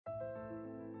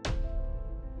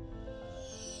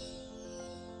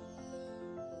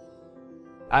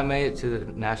I made it to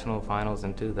the National Finals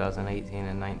in 2018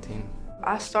 and 19.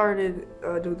 I started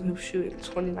doing the hoop shoot in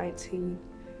 2019,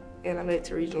 and I made it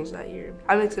to regionals that year.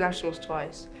 I made it to nationals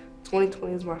twice.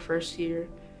 2020 was my first year,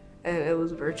 and it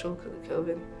was virtual because of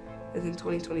COVID. And then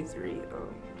 2023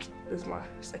 is my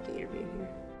second year being here.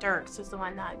 Dierks is the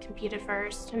one that competed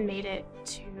first and made it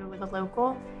to the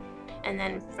local. And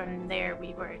then from there,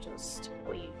 we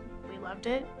loved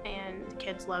it, and the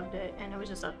kids loved it, and it was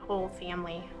just a whole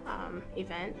family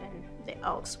event, and the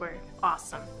Elks were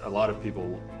awesome. A lot of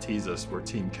people tease us, we're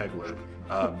Team Kegler,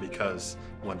 because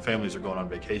when families are going on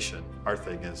vacation, our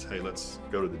thing is, hey, let's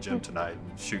go to the gym tonight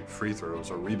and shoot free throws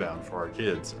or rebound for our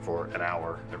kids for an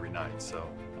hour every night. So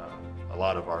a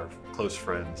lot of our close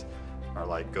friends are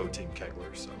like, go Team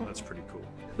Kegler, so that's pretty cool.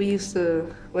 We used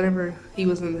to, whenever he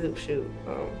was in the hoop shoot,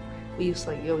 we used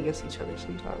to like go against each other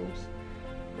sometimes.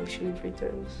 Like shooting free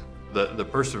throws. The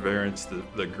perseverance,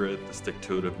 the grit, the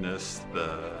stick-to-itiveness,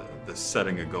 the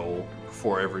setting a goal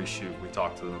before every shoot. We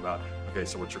talk to them about, okay,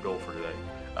 so what's your goal for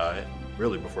today?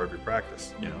 Really before every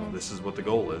practice, you know, this is what the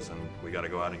goal is, and we got to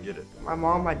go out and get it. My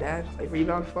mom, my dad, like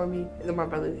rebound for me, and then my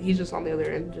brother, he's just on the other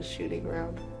end, just shooting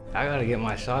around. I got to get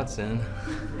my shots in.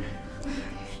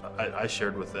 I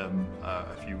shared with them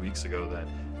a few weeks ago that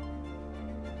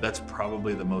that's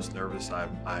probably the most nervous I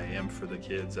am for the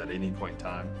kids at any point in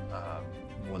time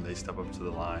when they step up to the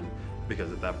line,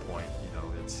 because at that point, you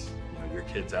know, it's, you know, your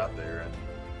kid's out there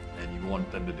and you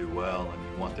want them to do well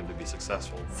and you want them to be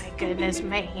successful. My goodness,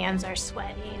 my hands are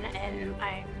sweating and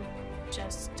I'm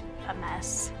just a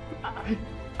mess.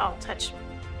 I'll touch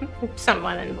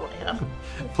someone in the lip.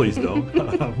 Please don't.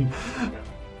 I'm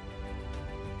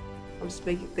just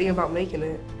thinking about making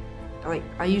it. Like,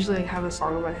 I usually have a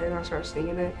song in my head and I start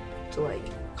singing it to like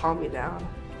calm me down.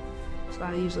 So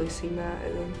I usually sing that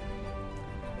and then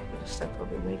I just step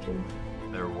up and make it.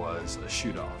 There was a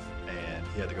shoot-off and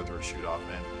he had to go through a shoot-off,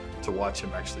 and to watch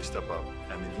him actually step up,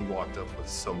 I mean, he walked up with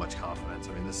so much confidence.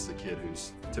 I mean, this is a kid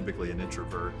who's typically an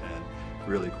introvert and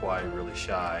really quiet, really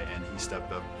shy, and he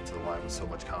stepped up to the line with so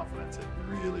much confidence. It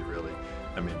really,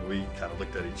 I mean, we kind of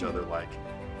looked at each other like,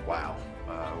 wow,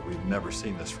 we've never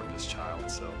seen this from this child.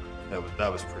 So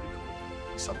that was pretty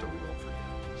cool. Something we won't forget.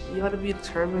 You gotta be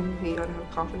determined, you gotta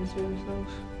have confidence in yourself.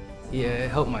 Yeah,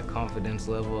 it helped my confidence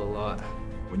level a lot.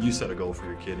 When you set a goal for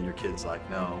your kid and your kid's like,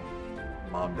 no,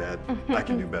 Mom, Dad, I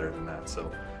can do better than that.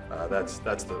 So that's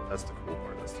the cool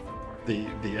part, that's the fun part.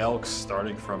 The Elks,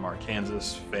 starting from our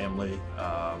Kansas family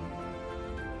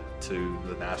to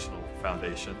the National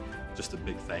Foundation, just a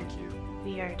big thank you.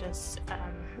 We are just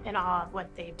in awe of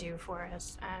what they do for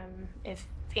us. If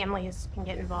families can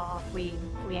get involved, we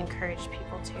encourage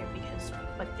people to, because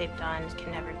what they've done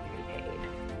can never be repaid.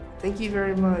 Thank you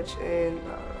very much, and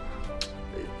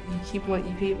you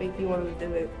make me want to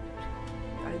do it.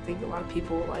 I think a lot of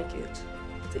people will like it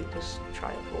if they just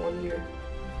try it for 1 year.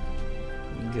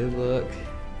 Good luck,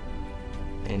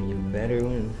 and you better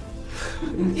win.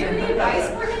 Do you have any advice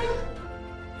for him?